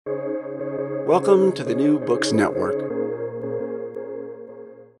Welcome to the New Books Network.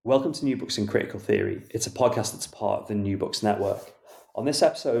 Welcome to New Books in Critical Theory. It's a podcast that's part of the New Books Network. On this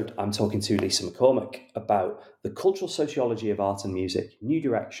episode, I'm talking to Lisa McCormick about the cultural sociology of art and music, new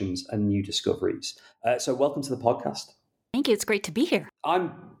directions and new discoveries. So welcome to the podcast. Thank you. It's great to be here.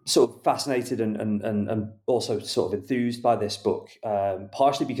 I'm sort of fascinated and also sort of enthused by this book,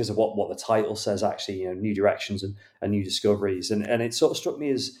 partially because of what the title says, actually, new directions and new discoveries. And it sort of struck me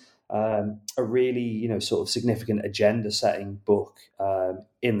as a really, sort of significant agenda-setting book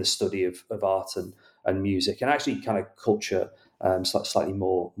in the study of art and music, and actually kind of culture slightly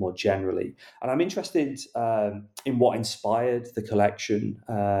more generally. And I'm interested in what inspired the collection,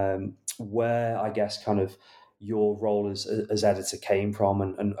 where I guess kind of your role as editor came from,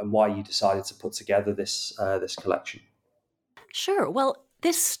 and why you decided to put together this collection. Sure. Well,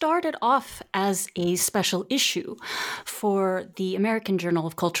 this started off as a special issue for the American Journal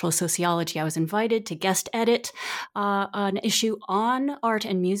of Cultural Sociology. I was invited to guest edit an issue on art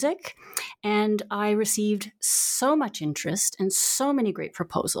and music, and I received so much interest and so many great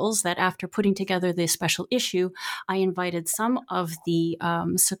proposals that after putting together this special issue, I invited some of the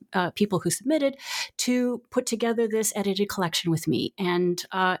people who submitted to put together this edited collection with me. And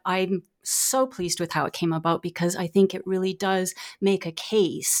I'm so pleased with how it came about, because I think it really does make a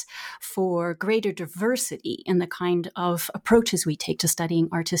case for greater diversity in the kind of approaches we take to studying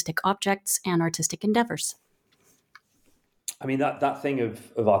artistic objects and artistic endeavors. I mean, that thing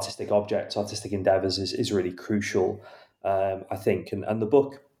of artistic objects, artistic endeavors is really crucial, I think. And the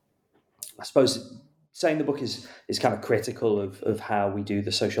book, I suppose, saying the book is kind of critical of how we do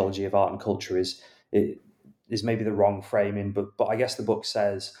the sociology of art and culture is maybe the wrong framing, but I guess the book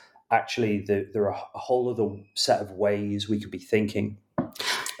says, actually, there are a whole other set of ways we could be thinking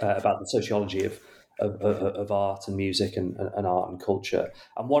about the sociology of art and music and art and culture.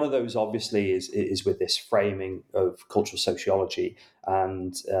 And one of those, obviously, is with this framing of cultural sociology.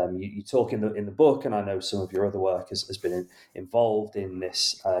 And you talk in the book, and I know some of your other work has been involved in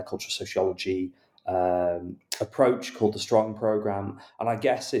this cultural sociology approach called the Strong Program. And I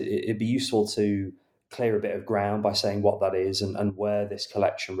guess it'd be useful to clear a bit of ground by saying what that is and where this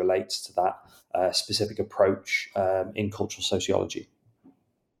collection relates to that specific approach in cultural sociology.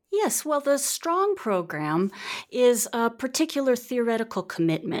 Yes, well, the Strong Program is a particular theoretical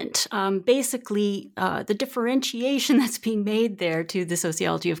commitment. Basically, the differentiation that's being made there to the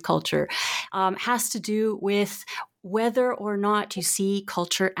sociology of culture has to do with whether or not you see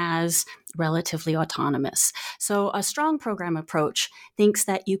culture as relatively autonomous. So a Strong Program approach thinks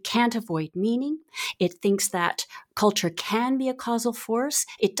that you can't avoid meaning. It thinks that culture can be a causal force.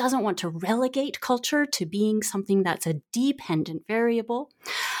 It doesn't want to relegate culture to being something that's a dependent variable,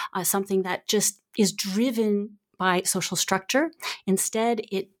 something that just is driven by social structure. Instead,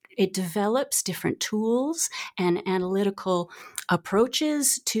 it develops different tools and analytical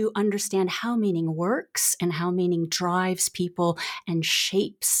approaches to understand how meaning works and how meaning drives people and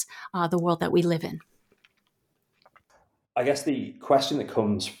shapes the world that we live in. I guess the question that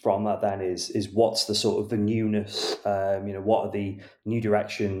comes from that then is what's the sort of the newness? What are the new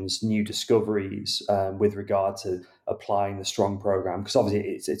directions, new discoveries with regard to applying the Strong Program? Because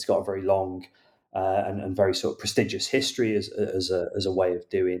obviously it's got a very long and very sort of prestigious history as a way of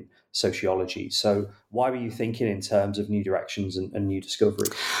doing sociology. So why were you thinking in terms of new directions and new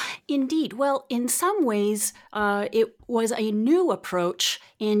discoveries? Indeed. Well, in some ways, it was a new approach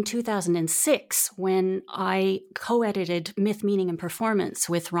in 2006 when I co-edited Myth, Meaning, and Performance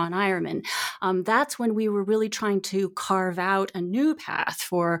with Ron Eierman. That's when we were really trying to carve out a new path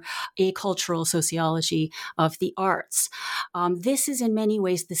for a cultural sociology of the arts. This is in many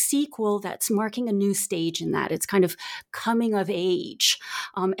ways the sequel that's marking a new stage in that. It's kind of coming of age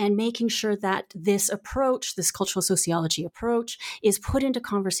and making sure that this approach, this cultural sociology approach, is put into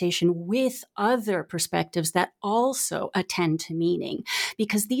conversation with other perspectives that also attend to meaning,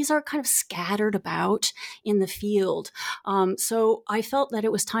 because these are kind of scattered about in the field. So I felt that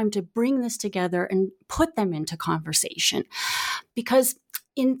it was time to bring this together and put them into conversation, because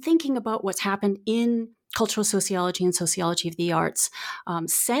in thinking about what's happened in cultural sociology and sociology of the arts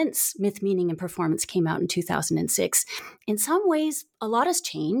since Myth, Meaning, and Performance came out in 2006, in some ways, a lot has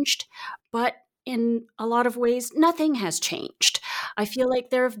changed, but in a lot of ways, nothing has changed. I feel like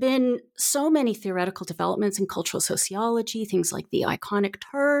there have been so many theoretical developments in cultural sociology, things like the iconic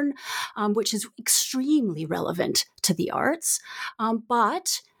turn, which is extremely relevant to the arts.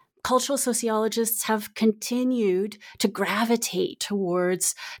 But cultural sociologists have continued to gravitate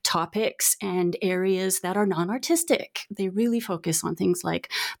towards topics and areas that are non-artistic. They really focus on things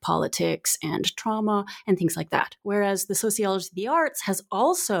like politics and trauma and things like that. Whereas the sociology of the arts has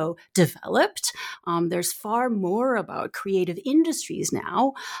also developed. There's far more about creative industries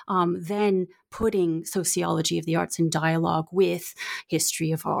now than putting sociology of the arts in dialogue with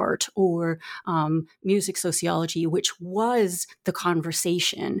history of art or music sociology, which was the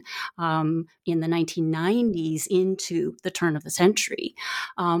conversation in the 1990s into the turn of the century.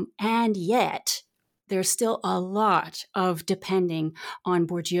 And yet, there's still a lot of depending on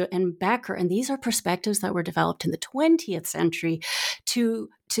Bourdieu and Becker. And these are perspectives that were developed in the 20th century to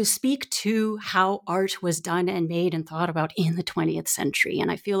speak to how art was done and made and thought about in the 20th century. And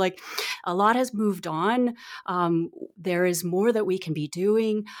I feel like a lot has moved on. There is more that we can be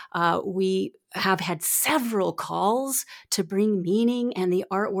doing. We have had several calls to bring meaning and the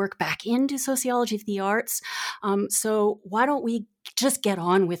artwork back into sociology of the arts. So why don't we just get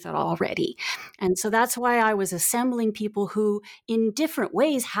on with it already? And so that's why I was assembling people who in different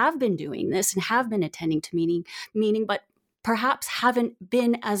ways have been doing this and have been attending to meaning, but perhaps haven't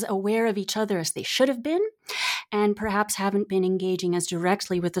been as aware of each other as they should have been, and perhaps haven't been engaging as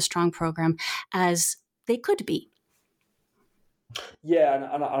directly with the Strong program as they could be.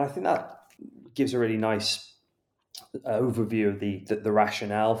 Yeah, and I think that gives a really nice overview of the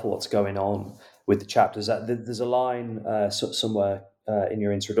rationale for what's going on with the chapters. There's a line somewhere in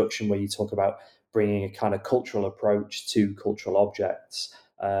your introduction where you talk about bringing a kind of cultural approach to cultural objects.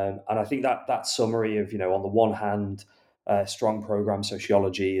 And I think that summary of, on the one hand, Strong program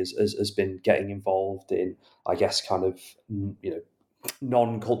sociology has been getting involved in, I guess, kind of,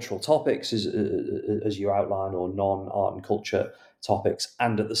 non-cultural topics as you outline, or non-art and culture topics.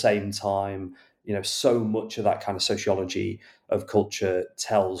 And at the same time, so much of that kind of sociology of culture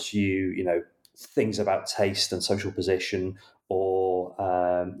tells you, things about taste and social position, or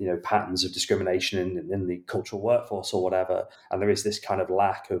patterns of discrimination in the cultural workforce or whatever. And there is this kind of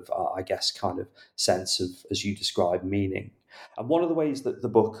lack of, I guess, kind of sense of, as you describe, meaning. And one of the ways that the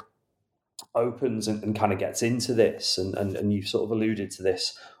book opens and kind of gets into this, and you've sort of alluded to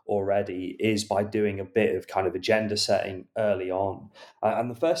this already, is by doing a bit of kind of agenda setting early on. And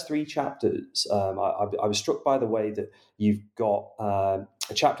the first three chapters, I was struck by the way that you've got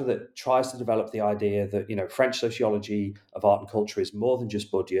a chapter that tries to develop the idea that, French sociology of art and culture is more than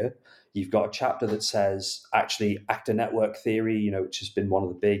just Bourdieu. You've got a chapter that says, actually, actor network theory, which has been one of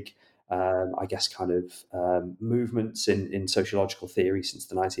the big movements in sociological theory since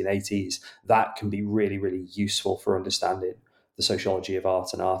the 1980s, that can be really, really useful for understanding the sociology of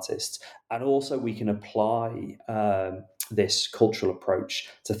art and artists. And also we can apply this cultural approach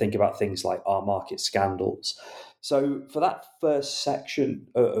to think about things like art market scandals. So for that first section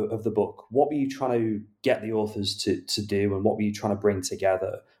of the book, what were you trying to get the authors to do, and what were you trying to bring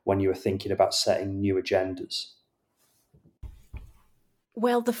together when you were thinking about setting new agendas?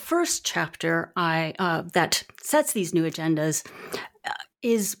 Well, the first chapter that sets these new agendas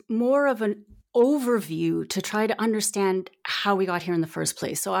is more of an overview to try to understand how we got here in the first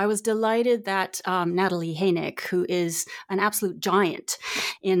place. So I was delighted that Natalie Haynick, who is an absolute giant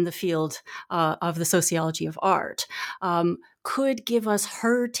in the field of the sociology of art, could give us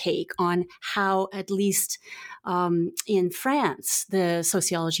her take on how, at least in France, the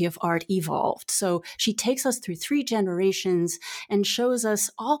sociology of art evolved. So she takes us through 3 generations and shows us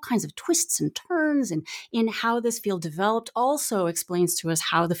all kinds of twists and turns and in how this field developed. Also explains to us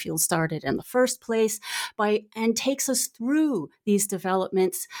how the field started in the first place and takes us through these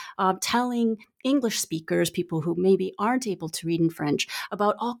developments, telling English speakers, people who maybe aren't able to read in French,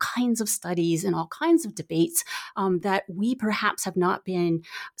 about all kinds of studies and all kinds of debates that we perhaps have not been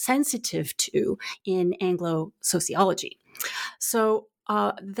sensitive to in Anglo sociology. So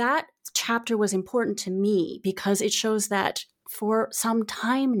that chapter was important to me because it shows that for some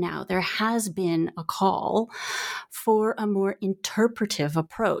time now, there has been a call for a more interpretive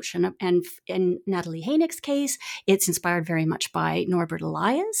approach. And in Natalie Haynick's case, it's inspired very much by Norbert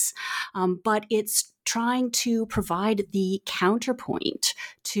Elias, but it's trying to provide the counterpoint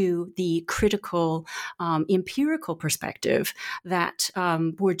to the critical, empirical perspective that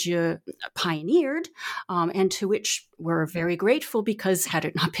Bourdieu pioneered, and to which we're very grateful, because had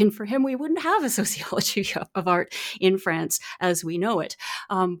it not been for him, we wouldn't have a sociology of art in France as we know it.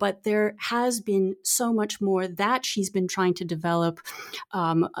 But there has been so much more that she's been trying to develop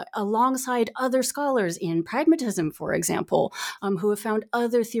alongside other scholars in pragmatism, for example, who have found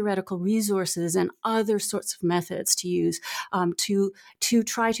other theoretical resources and other sorts of methods to use to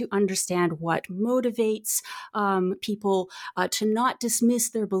try to understand what motivates people, to not dismiss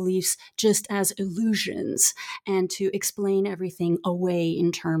their beliefs just as illusions, and to explain everything away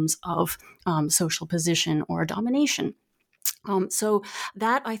in terms of social position or domination. So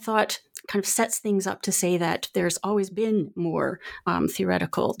that, I thought, kind of sets things up to say that there's always been more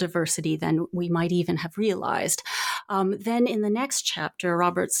theoretical diversity than we might even have realized. Then in the next chapter,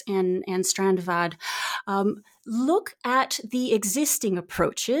 Roberts and Strandvad look at the existing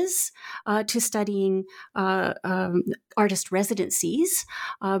approaches to studying artist residencies.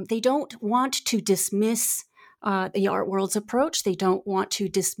 They don't want to dismiss the art world's approach. They don't want to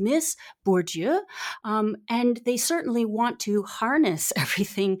dismiss Bourdieu, and they certainly want to harness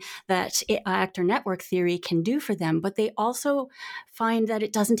everything that actor network theory can do for them, but they also find that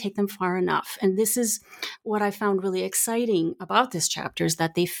it doesn't take them far enough. And this is what I found really exciting about this chapter, is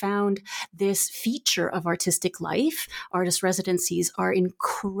that they found this feature of artistic life. Artist residencies are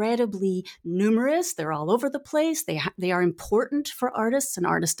incredibly numerous. They're all over the place. They are important for artists and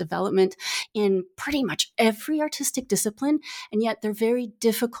artist development in pretty much every artistic discipline, and yet they're very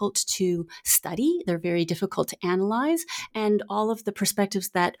difficult to study. They're very difficult to analyze, and all of the perspectives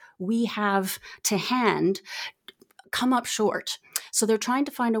that we have to hand come up short. So they're trying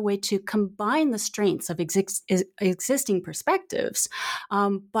to find a way to combine the strengths of existing perspectives,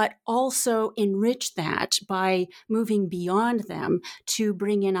 but also enrich that by moving beyond them to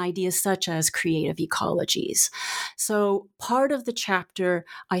bring in ideas such as creative ecologies. So part of the chapter,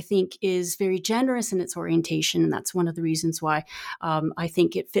 I think, is very generous in its orientation, and that's one of the reasons why I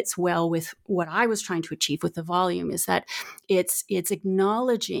think it fits well with what I was trying to achieve with the volume, is that it's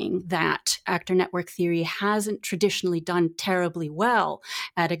acknowledging that actor network theory hasn't traditionally done terribly well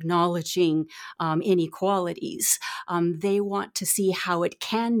at acknowledging inequalities. They want to see how it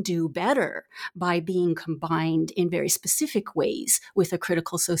can do better by being combined in very specific ways with a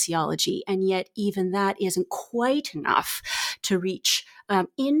critical sociology. And yet even that isn't quite enough to reach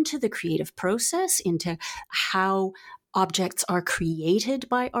into the creative process, into how objects are created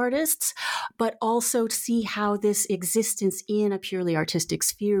by artists, but also to see how this existence in a purely artistic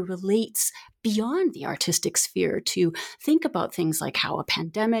sphere relates beyond the artistic sphere, to think about things like how a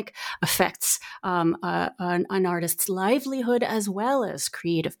pandemic affects an artist's livelihood as well as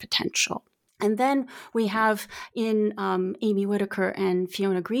creative potential. And then we have in Amy Whitaker and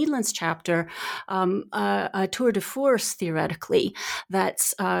Fiona Greenland's chapter a tour de force, theoretically,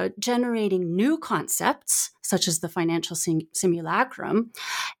 that's generating new concepts, such as the financial simulacrum,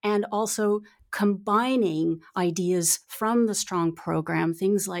 and also combining ideas from the Strong program,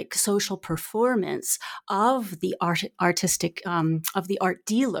 things like social performance of the artistic, of the art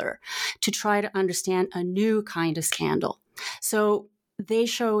dealer, to try to understand a new kind of scandal. So they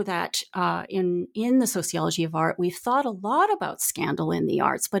show that in the sociology of art, we've thought a lot about scandal in the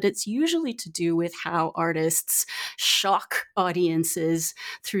arts, but it's usually to do with how artists shock audiences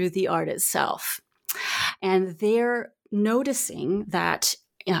through the art itself. And they're noticing that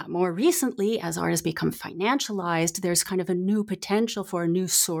more recently, as art has become financialized, there's kind of a new potential for a new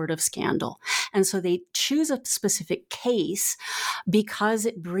sort of scandal. And so they choose a specific case because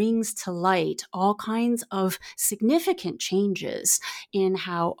it brings to light all kinds of significant changes in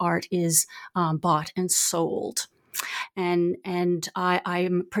how art is bought and sold. And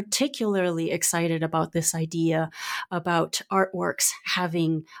I'm particularly excited about this idea about artworks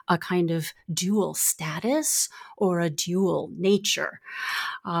having a kind of dual status or a dual nature,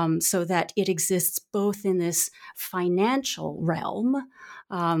 so that it exists both in this financial realm,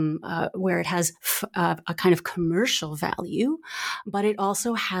 where it has a kind of commercial value, but it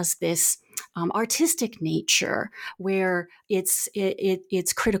also has this artistic nature where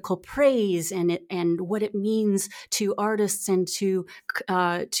it's critical praise and what it means to artists and to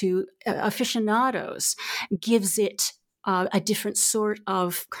aficionados gives it a different sort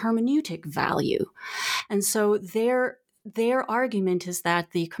of hermeneutic value. And so their argument is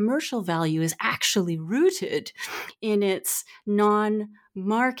that the commercial value is actually rooted in its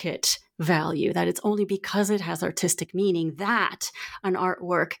non-market value, that it's only because it has artistic meaning that an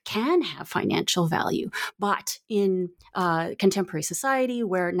artwork can have financial value. But in contemporary society,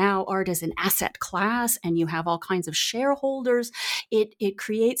 where now art is an asset class and you have all kinds of shareholders, it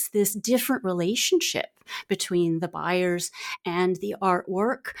creates this different relationship between the buyers and the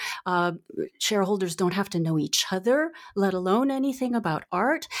artwork. Shareholders don't have to know each other, let alone anything about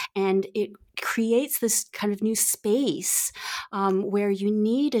art, and it creates this kind of new space where you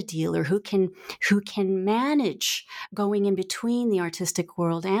need a dealer who can manage going in between the artistic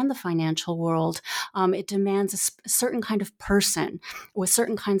world and the financial world. It demands a certain kind of person with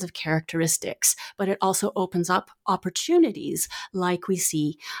certain kinds of characteristics, but it also opens up opportunities like we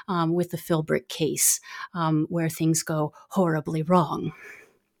see with the Philbrick case, where things go horribly wrong.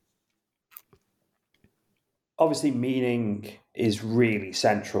 Obviously, meaning is really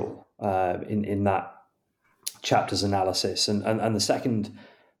central in that chapter's analysis, and the second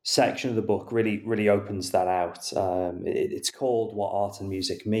section of the book really opens that out. It's called "What Art and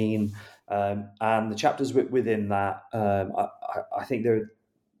Music Mean," and the chapters within that, I think there are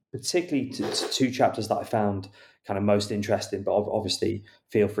particularly two chapters that I found kind of most interesting. But obviously,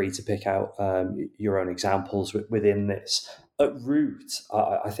 feel free to pick out your own examples within this. At root,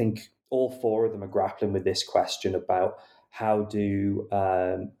 I think all four of them are grappling with this question about how do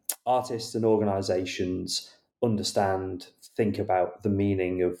artists and organizations understand, think about the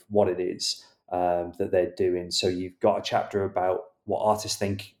meaning of what it is that they're doing. So you've got a chapter about what artists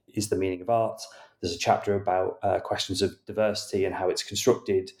think is the meaning of art. There's a chapter about questions of diversity and how it's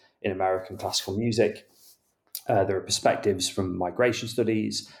constructed in American classical music. There are perspectives from migration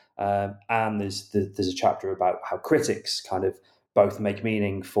studies, and there's a chapter about how critics kind of both make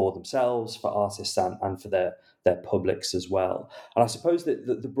meaning for themselves, for artists, and for their publics as well. And I suppose that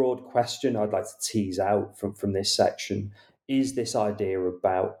the broad question I'd like to tease out from this section is this idea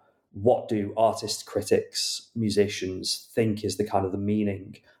about what do artists, critics, musicians think is the kind of the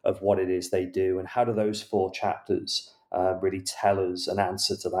meaning of what it is they do, and how do those four chapters really tell us an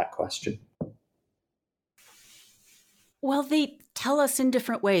answer to that question? Well, they tell us in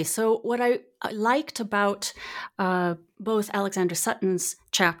different ways. So what I liked about both Alexander Sutton's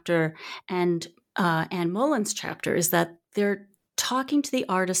chapter and Anne Mullen's chapter is that they're talking to the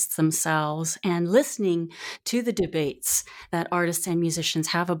artists themselves and listening to the debates that artists and musicians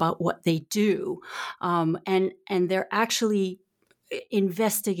have about what they do. And they're actually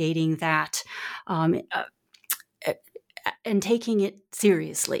investigating that and taking it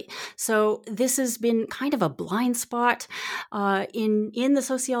seriously. So this has been kind of a blind spot in the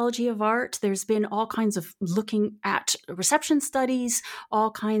sociology of art. There's been all kinds of looking at reception studies,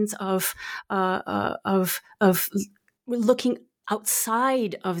 all kinds of looking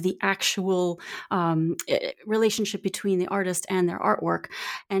outside of the actual relationship between the artist and their artwork,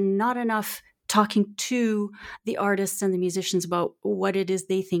 and not enough talking to the artists and the musicians about what it is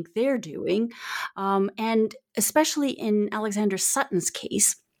they think they're doing. And especially in Alexander Sutton's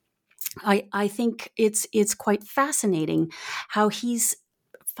case, I think it's quite fascinating how he's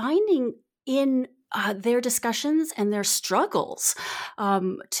finding in their discussions and their struggles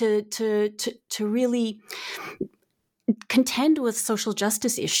to really contend with social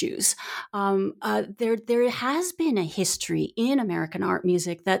justice issues. There has been a history in American art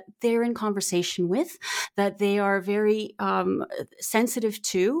music that they're in conversation with, that they are very sensitive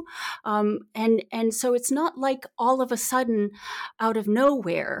to, and so it's not like all of a sudden, out of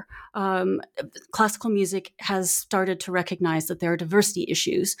nowhere, classical music has started to recognize that there are diversity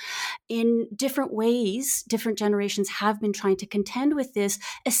issues. In different ways, different generations have been trying to contend with this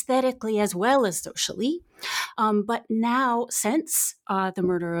aesthetically as well as socially. But now, since the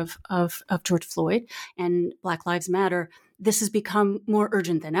murder of George Floyd and Black Lives Matter, this has become more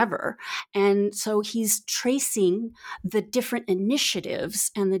urgent than ever. And so he's tracing the different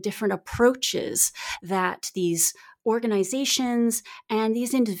initiatives and the different approaches that these organizations and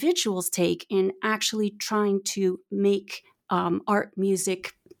these individuals take in actually trying to make art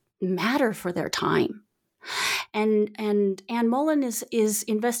music matter for their time. And Anne Mullen is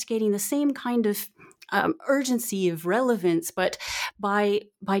investigating the same kind of urgency of relevance, but by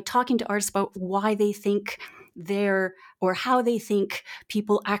talking to artists about why they think or how they think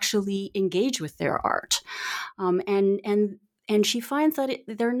people actually engage with their art, and she finds that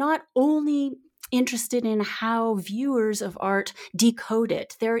they're not only interested in how viewers of art decode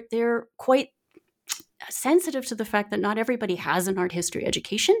it. They're quite sensitive to the fact that not everybody has an art history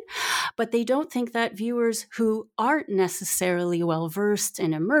education, but they don't think that viewers who aren't necessarily well-versed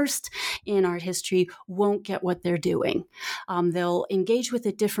and immersed in art history won't get what they're doing. They'll engage with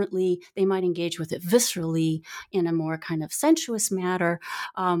it differently. They might engage with it viscerally in a more kind of sensuous manner,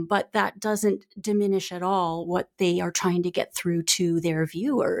 but that doesn't diminish at all what they are trying to get through to their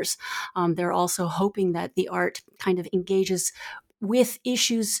viewers. They're also hoping that the art kind of engages with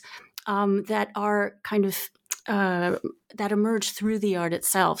issues that are kind of that emerge through the art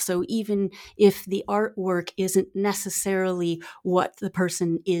itself. So even if the artwork isn't necessarily what the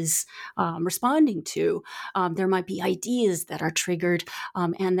person is responding to, there might be ideas that are triggered,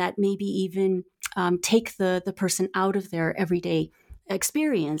 and that maybe even take the person out of their everyday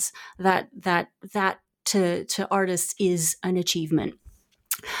experience. That to artists is an achievement.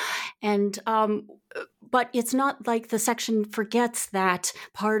 And but it's not like the section forgets that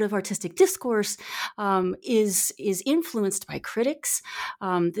part of artistic discourse is influenced by critics.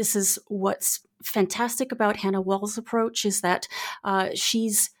 This is what's fantastic about Hannah Wall's approach, is that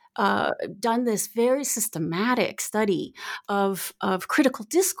she's done this very systematic study of critical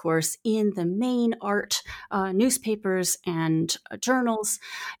discourse in the main art newspapers and journals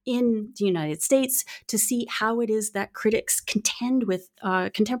in the United States to see how it is that critics contend with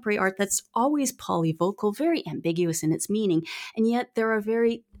contemporary art that's always polyvocal, very ambiguous in its meaning, and yet there are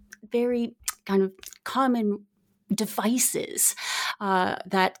very, very kind of common devices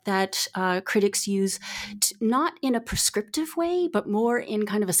that critics use, not in a prescriptive way, but more in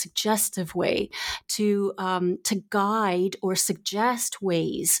kind of a suggestive way to guide or suggest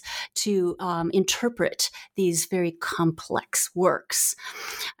ways to interpret these very complex works,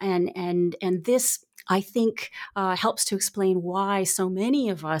 and this, I think, helps to explain why so many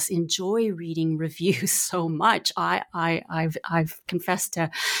of us enjoy reading reviews so much. I've confessed to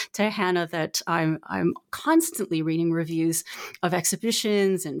Hannah that I'm constantly reading reviews of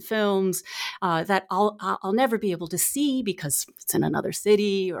exhibitions and films that I'll never be able to see because it's in another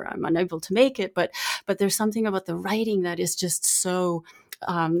city or I'm unable to make it. But there's something about the writing that is just so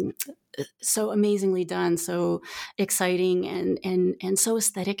amazingly done, so exciting and so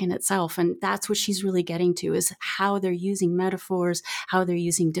aesthetic in itself. And that's what she's really getting to, is how they're using metaphors, how they're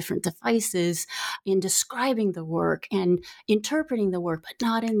using different devices in describing the work and interpreting the work, but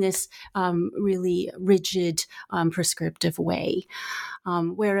not in this really rigid, prescriptive way.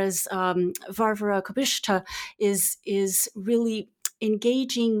 Whereas Varvara Kopyshta is really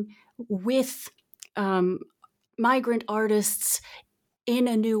engaging with migrant artists in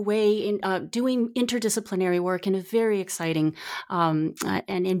a new way, in doing interdisciplinary work in a very exciting and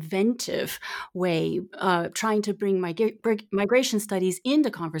inventive way, trying to bring migration studies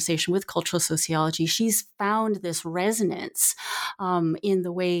into conversation with cultural sociology. She's found this resonance in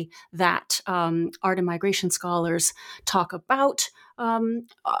the way that art and migration scholars talk about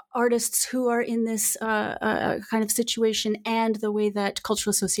artists who are in this kind of situation, and the way that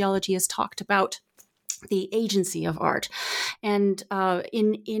cultural sociology has talked about the agency of art, and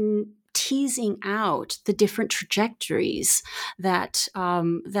in teasing out the different trajectories that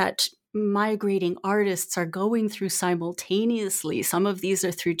migrating artists are going through simultaneously. Some of these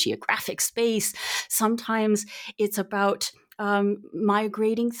are through geographic space. Sometimes it's about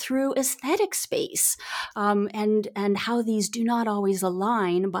migrating through aesthetic space, and how these do not always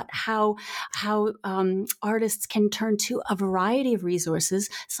align, but how artists can turn to a variety of resources,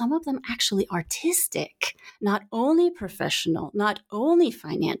 some of them actually artistic, not only professional, not only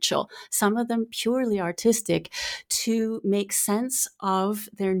financial, some of them purely artistic, to make sense of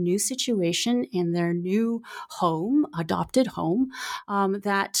their new situation in their new home, adopted home,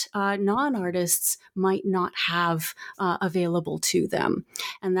 that non-artists might not have available to them.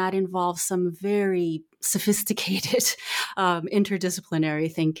 And that involves some very sophisticated interdisciplinary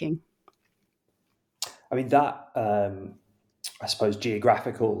thinking. I mean, that, I suppose,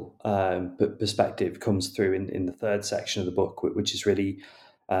 geographical perspective comes through in the third section of the book, which is really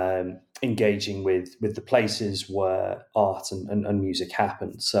engaging with the places where art and music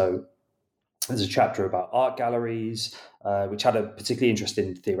happen. So there's a chapter about art galleries, which had a particularly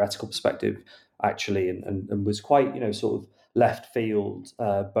interesting theoretical perspective, actually, and was quite, sort of left field,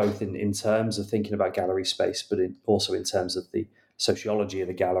 both in terms of thinking about gallery space, but also in terms of the sociology of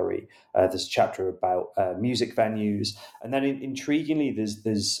the gallery. There's a chapter about music venues, and then intriguingly,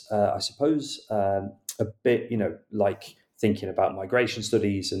 there's I suppose a bit, like thinking about migration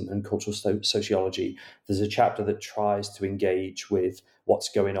studies and cultural sociology. There's a chapter that tries to engage with what's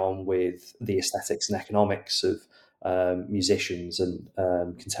going on with the aesthetics and economics of musicians and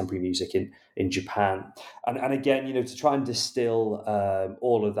contemporary music in Japan, and again, to try and distill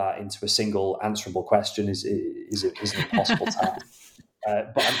all of that into a single answerable question is an impossible task.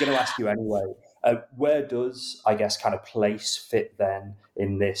 But I'm going to ask you anyway. Where does, I guess, kind of place fit then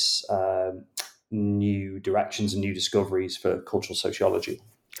in this new directions and new discoveries for cultural sociology?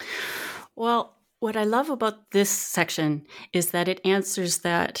 Well, what I love about this section is that it answers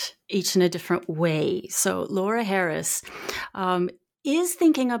that each in a different way. So Laura Harris is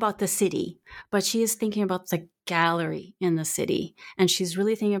thinking about the city, but she is thinking about the gallery in the city. And she's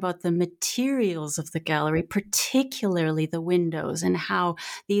really thinking about the materials of the gallery, particularly the windows, and how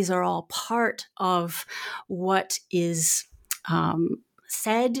these are all part of what is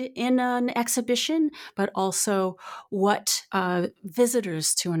said in an exhibition, but also what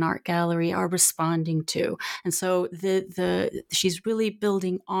visitors to an art gallery are responding to. And so she's really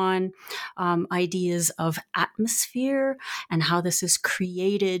building on ideas of atmosphere and how this is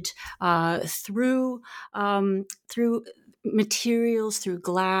created through materials, through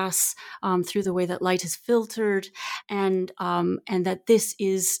glass, through the way that light is filtered, and that this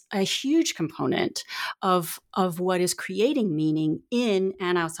is a huge component of what is creating meaning in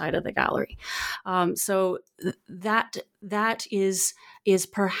and outside of the gallery. So that is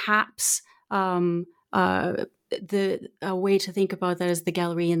perhaps a way to think about that as the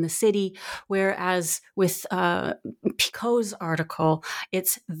gallery in the city, whereas with Picot's article,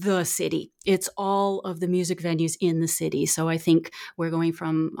 it's the city. It's all of the music venues in the city. So I think we're going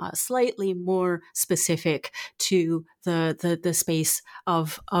from slightly more specific to the space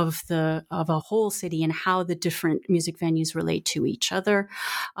of a whole city and how the different music venues relate to each other.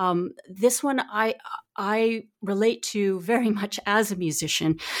 This one I relate to very much as a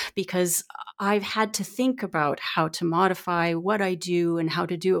musician, because I've had to think about how to modify what I do and how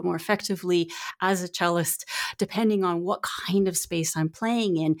to do it more effectively as a cellist, depending on what kind of space I'm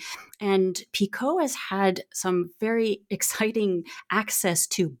playing in. And Picot has had some very exciting access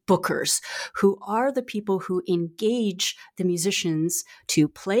to bookers, who are the people who engage the musicians to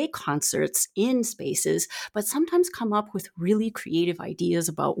play concerts in spaces, but sometimes come up with really creative ideas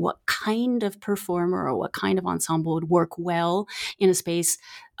about what kind of performer or what kind of ensemble would work well in a space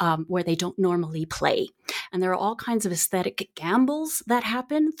where they don't normally play. And there are all kinds of aesthetic gambles that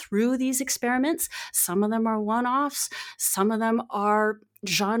happen through these experiments. Some of them are one-offs. Some of them are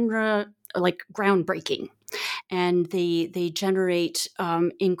genre, like groundbreaking. And they generate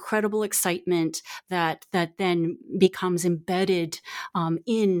incredible excitement that then becomes embedded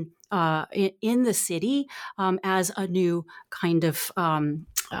in the city as a new kind of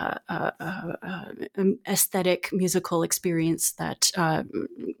aesthetic musical experience that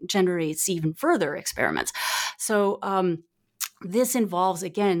generates even further experiments. So this involves,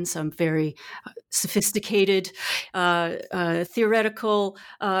 again, some very sophisticated theoretical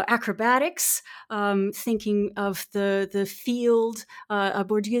acrobatics, thinking of the field, a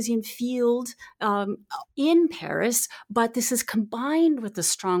Bourdieusian field in Paris, but this is combined with a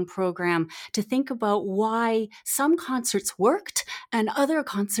strong program to think about why some concerts worked and other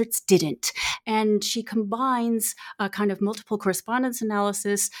concerts didn't. And she combines a kind of multiple correspondence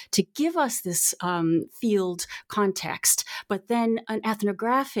analysis to give us this field context, but then an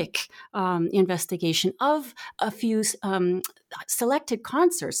ethnographic investigation of a few selected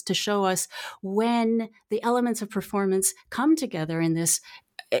concerts to show us when the elements of performance come together in this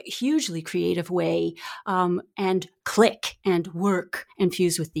hugely creative way and click and work and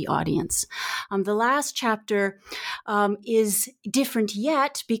fuse with the audience. The last chapter is different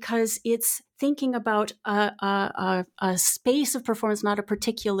yet because it's thinking about a space of performance, not a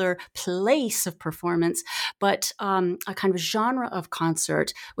particular place of performance, but a kind of genre of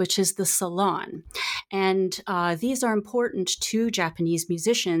concert, which is the salon. And these are important to Japanese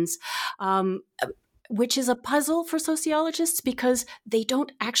musicians, which is a puzzle for sociologists because they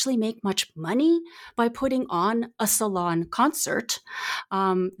don't actually make much money by putting on a salon concert.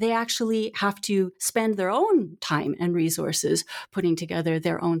 They actually have to spend their own time and resources putting together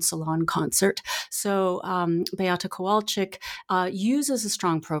their own salon concert. So Beata Kowalczyk uses a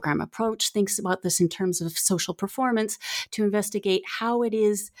strong program approach, thinks about this in terms of social performance to investigate how it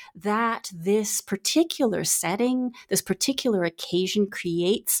is that this particular setting, this particular occasion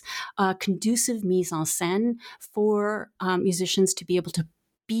creates a conducive mise en scène for musicians to be able to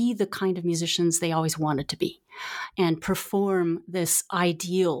be the kind of musicians they always wanted to be and perform this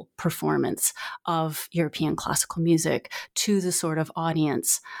ideal performance of European classical music to the sort of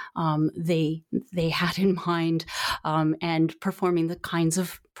audience they had in mind, and performing the kinds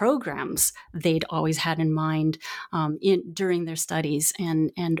of programs they'd always had in mind during their studies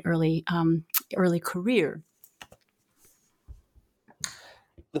and early career.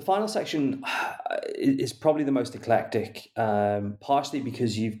 The final section is probably the most eclectic, partially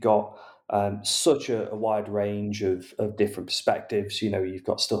because you've got such a wide range of different perspectives. You know, you've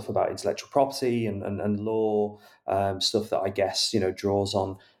got stuff about intellectual property and law, stuff that I guess, draws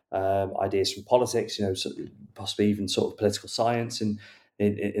on ideas from politics, possibly even sort of political science in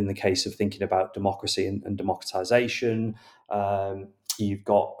the case of thinking about democracy and democratization. You've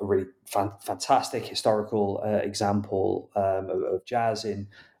got a really fantastic historical example of jazz in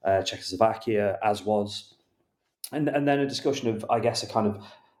Czechoslovakia, as was and then a discussion of, I guess, a kind of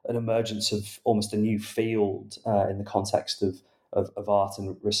an emergence of almost a new field in the context of art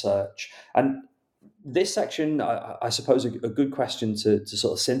and research. And this section, I suppose, a good question to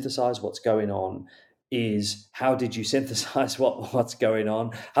sort of synthesize what's going on is, how did you synthesize what's going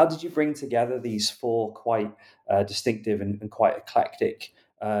on? How did you bring together these four quite distinctive and quite eclectic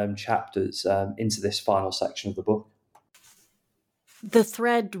chapters into this final section of the book? The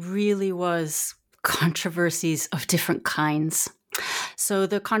thread really was controversies of different kinds. So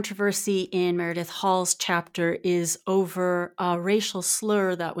the controversy in Meredith Hall's chapter is over a racial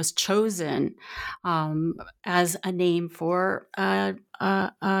slur that was chosen as a name for a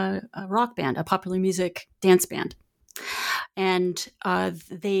rock band, a popular music dance band. And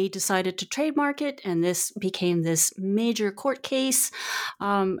they decided to trademark it, and this became this major court case.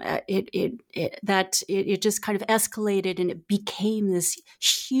 It just kind of escalated, and it became this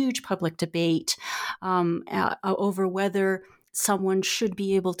huge public debate over whether someone should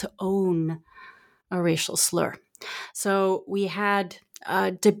be able to own a racial slur. So we had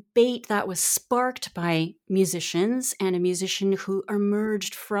a debate that was sparked by musicians, and a musician who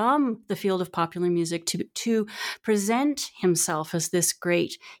emerged from the field of popular music to present himself as this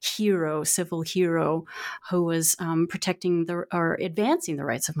great hero, civil hero, who was protecting or advancing the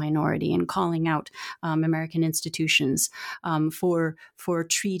rights of minority and calling out American institutions for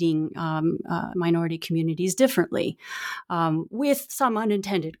treating minority communities differently, with some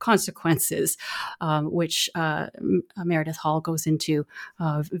unintended consequences, which Meredith Hall goes into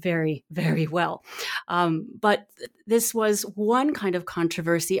very, very well. But this was one kind of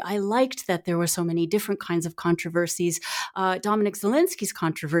controversy. I liked that there were so many different kinds of controversies. Dominic Zielinski's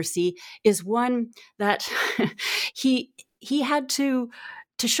controversy is one that he had to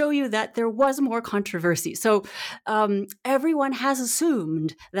show you that there was more controversy. So everyone has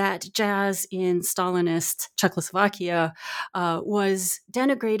assumed that jazz in Stalinist Czechoslovakia was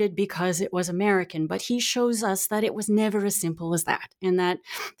denigrated because it was American, but he shows us that it was never as simple as that, and that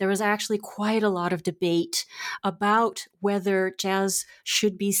there was actually quite a lot of debate about whether jazz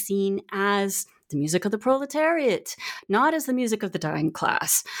should be seen as the music of the proletariat, not as the music of the dying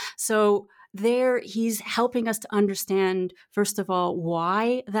class. So there, he's helping us to understand, first of all,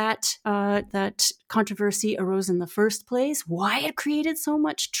 why that controversy arose in the first place, why it created so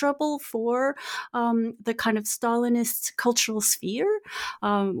much trouble for the kind of Stalinist cultural sphere,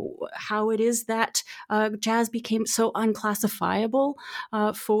 how it is that jazz became so unclassifiable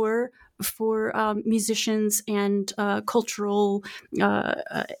for musicians and cultural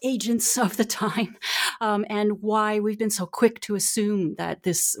agents of the time, and why we've been so quick to assume that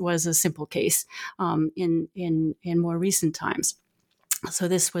this was a simple case in more recent times. So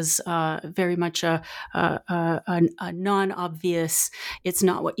this was very much a non-obvious, it's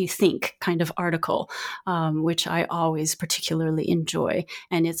not what you think kind of article, which I always particularly enjoy.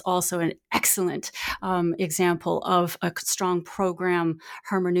 And it's also an excellent example of a strong program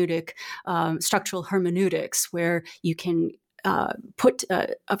hermeneutic, structural hermeneutics, where you can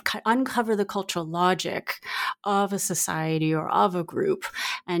uncover the cultural logic of a society or of a group,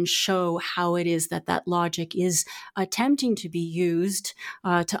 and show how it is that logic is attempting to be used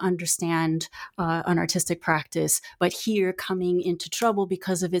to understand an artistic practice, but here coming into trouble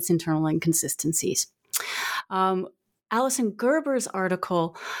because of its internal inconsistencies. Alison Gerber's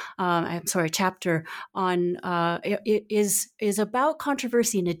chapter on is about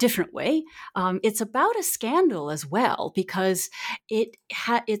controversy in a different way. It's about a scandal as well, because it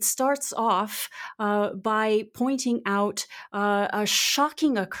starts off by pointing out a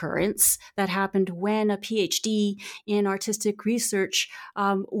shocking occurrence that happened when a PhD in artistic research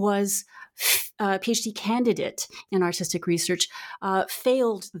was a PhD candidate in artistic research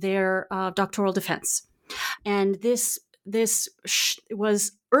failed their doctoral defense. And this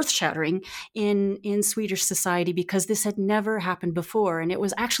was earth-shattering in Swedish society, because this had never happened before, and it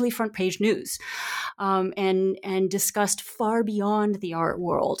was actually front-page news, and discussed far beyond the art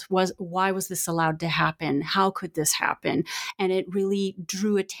world. Why was this allowed to happen? How could this happen? And it really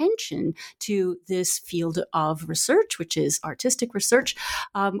drew attention to this field of research, which is artistic research,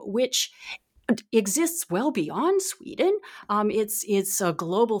 which exists well beyond Sweden. It's a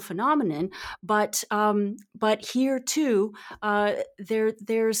global phenomenon, but here too,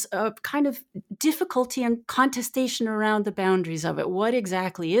 there's a kind of difficulty and contestation around the boundaries of it. What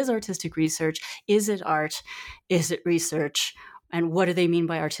exactly is artistic research? Is it art? Is it research? And what do they mean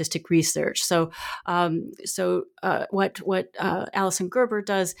by artistic research? So what Alison Gerber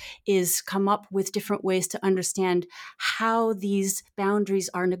does is come up with different ways to understand how these boundaries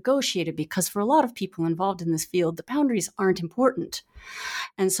are negotiated, because for a lot of people involved in this field, the boundaries aren't important.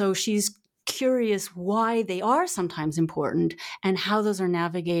 And so she's curious why they are sometimes important and how those are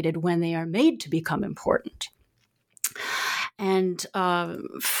navigated when they are made to become important. And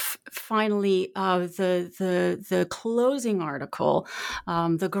finally, the closing article,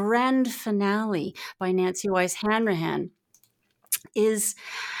 the grand finale by Nancy Weiss Hanrahan, is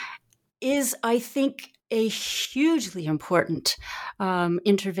I think a hugely important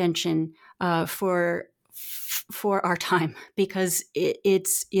intervention for our time, because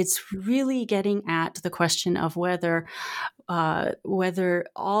it's really getting at the question of whether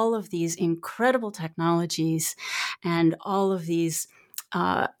all of these incredible technologies and all of these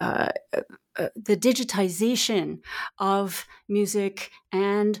the digitization of music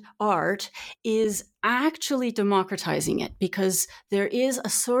and art is actually democratizing it, because there is a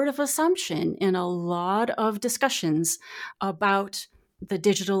sort of assumption in a lot of discussions about the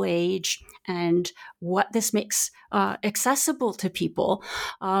digital age and what this makes accessible to people.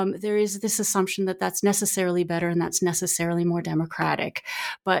 There is this assumption that that's necessarily better and that's necessarily more democratic.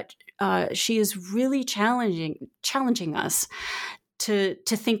 But she is really challenging us to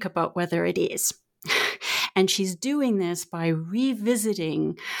think about whether it is. And she's doing this by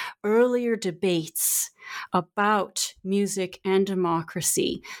revisiting earlier debates about music and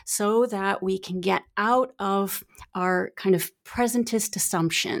democracy so that we can get out of our kind of presentist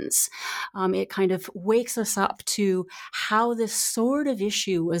assumptions. It kind of wakes us up to how this sort of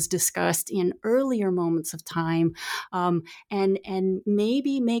issue was discussed in earlier moments of time, and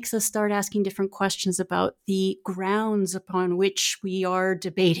maybe makes us start asking different questions about the grounds upon which we are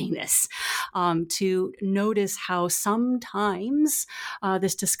debating this, to notice how sometimes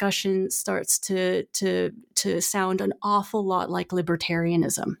this discussion starts to sound an awful lot like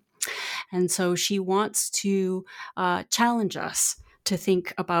libertarianism. And so she wants to challenge us to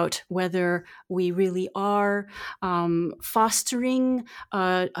think about whether we really are fostering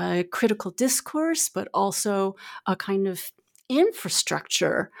a critical discourse, but also a kind of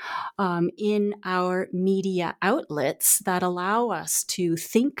infrastructure in our media outlets that allow us to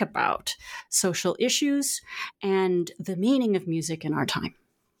think about social issues and the meaning of music in our time.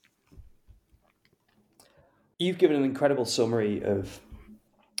 You've given an incredible summary of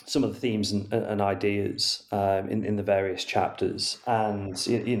some of the themes and ideas in the various chapters, and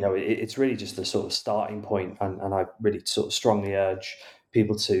it's really just the sort of starting point. And I really sort of strongly urge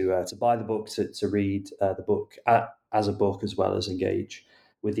people to buy the book, to read the book as a book, as well as engage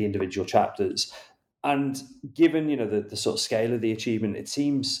with the individual chapters. And given the sort of scale of the achievement, it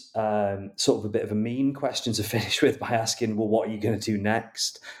seems sort of a bit of a mean question to finish with by asking, well, what are you going to do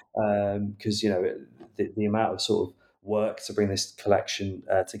next? Because the amount of sort of work to bring this collection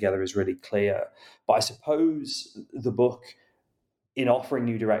together is really clear. But I suppose the book, in offering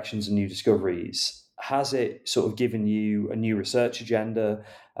new directions and new discoveries, has it sort of given you a new research agenda?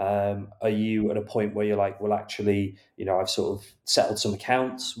 Are you at a point where you're like, well, actually, I've sort of settled some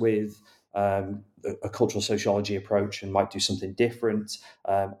accounts with a cultural sociology approach and might do something different?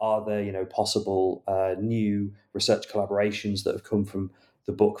 Are there, possible new research collaborations that have come from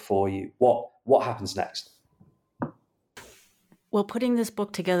the book for you? What happens next? Well, putting this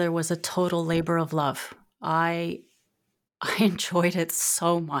book together was a total labor of love. I enjoyed it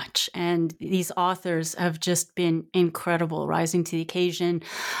so much, and these authors have just been incredible, rising to the occasion,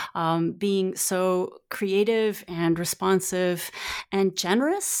 being so creative and responsive and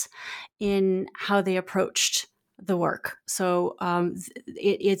generous in how they approached the work. So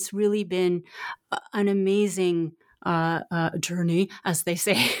it's really been an amazing journey, as they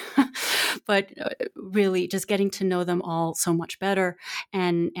say. But really just getting to know them all so much better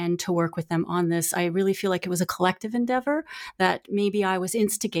and to work with them on this. I really feel like it was a collective endeavor, that maybe I was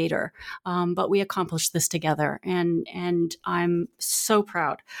instigator, but we accomplished this together. And I'm so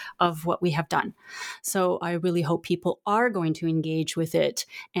proud of what we have done. So I really hope people are going to engage with it.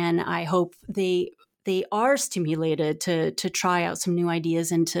 And I hope they are stimulated to try out some new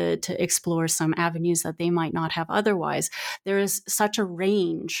ideas and to explore some avenues that they might not have otherwise. There is such a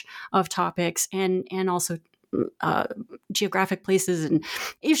range of topics and also geographic places and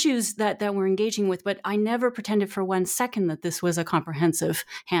issues that we're engaging with, but I never pretended for 1 second that this was a comprehensive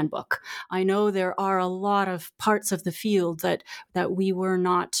handbook. I know there are a lot of parts of the field that we were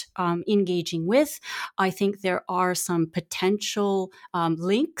not engaging with. I think there are some potential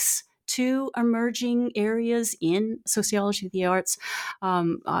links to emerging areas in sociology of the arts,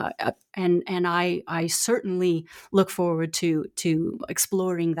 and I certainly look forward to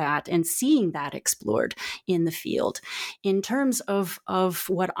exploring that and seeing that explored in the field. In terms of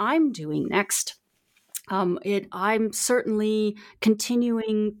what I'm doing next, I'm certainly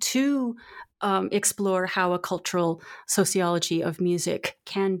continuing to explore how a cultural sociology of music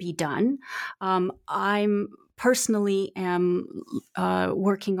can be done. I'm personally am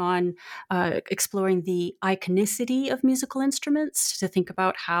working on exploring the iconicity of musical instruments, to think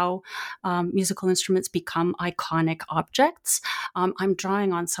about how musical instruments become iconic objects. I'm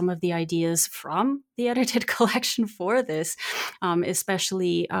drawing on some of the ideas from the edited collection for this,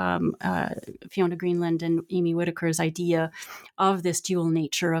 especially Fiona Greenland and Amy Whitaker's idea of this dual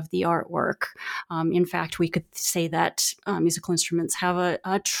nature of the artwork. In fact, we could say that musical instruments have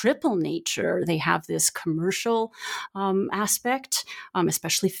a triple nature. They have this commercial aspect,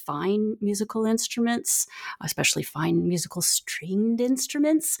 especially fine musical instruments, especially fine musical stringed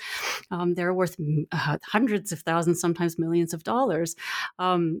instruments. They're worth hundreds of thousands, sometimes millions of dollars.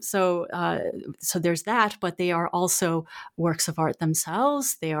 So there's that, but they are also works of art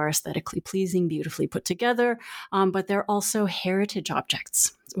themselves. They are aesthetically pleasing, beautifully put together, but they're also heritage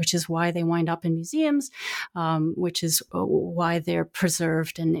objects, which is why they wind up in museums, which is why they're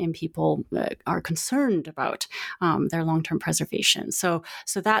preserved and people are concerned about their long-term preservation. So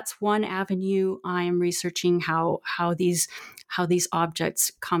that's one avenue I am researching, how these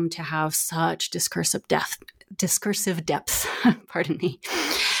objects come to have such discursive depth. Pardon me.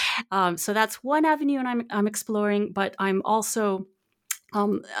 So that's one avenue, and I'm exploring, but I'm also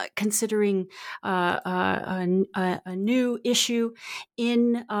considering a new issue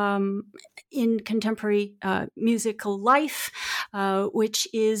in contemporary musical life, which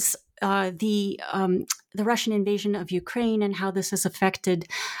is the Russian invasion of Ukraine and how this has affected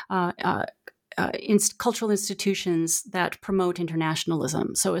cultural institutions that promote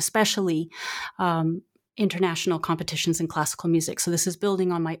internationalism. So especially international competitions in classical music. So this is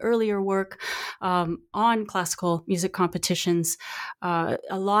building on my earlier work on classical music competitions. A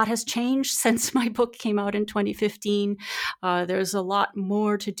lot has changed since my book came out in 2015. There's a lot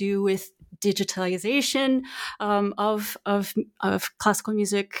more to do with digitalization of classical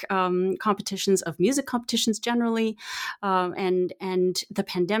music competitions, of music competitions generally, and the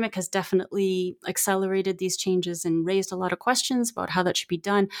pandemic has definitely accelerated these changes and raised a lot of questions about how that should be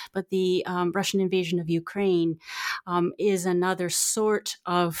done. But the Russian invasion of Ukraine is another sort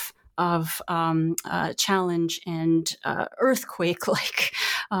of challenge and earthquake-like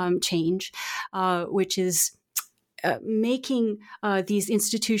change, which is making these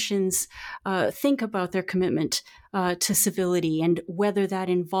institutions think about their commitment to civility and whether that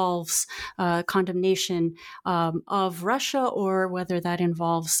involves condemnation of Russia or whether that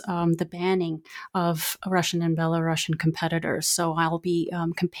involves the banning of Russian and Belarusian competitors. So I'll be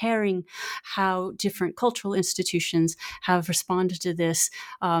comparing how different cultural institutions have responded to this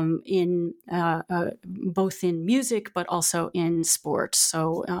in both in music but also in sport.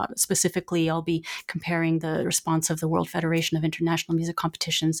 So specifically, I'll be comparing the response of the World Federation of International Music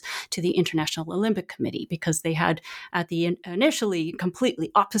Competitions to the International Olympic Committee, because they had at the initially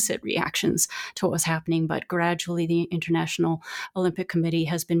completely opposite reactions to what was happening, but gradually the International Olympic Committee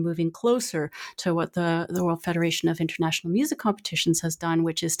has been moving closer to what the World Federation of International Music Competitions has done,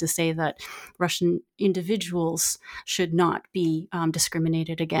 which is to say that Russian individuals should not be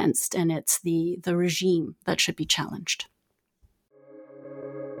discriminated against, and it's the regime that should be challenged.